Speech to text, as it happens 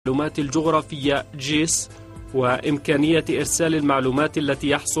المعلومات الجغرافية جيس وإمكانية إرسال المعلومات التي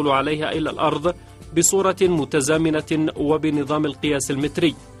يحصل عليها إلى الأرض بصورة متزامنة وبنظام القياس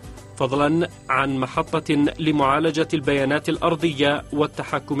المتري، فضلا عن محطة لمعالجة البيانات الأرضية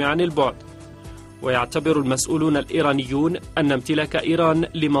والتحكم عن البعد. ويعتبر المسؤولون الإيرانيون أن امتلاك إيران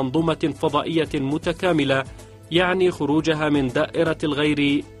لمنظومة فضائية متكاملة يعني خروجها من دائرة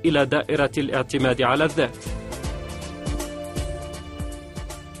الغير إلى دائرة الاعتماد على الذات.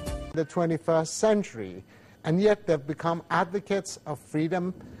 The 21st century, and yet they've become advocates of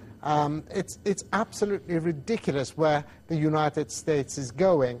freedom. It's absolutely ridiculous where the United States is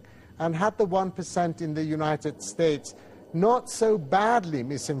going. And had the 1% in the United States not so badly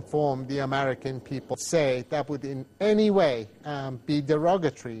misinformed the American people, say that would in any way be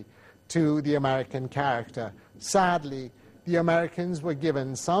derogatory to the American character. Sadly, the Americans were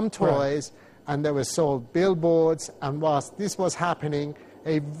given some toys and they were sold billboards, and whilst this was happening,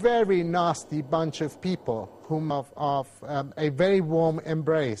 a very nasty bunch of people whom of a very warm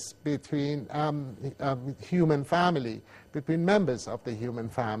embrace between human family, between members of the human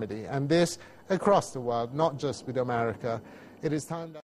family, and this across the world, not just with America. It is time that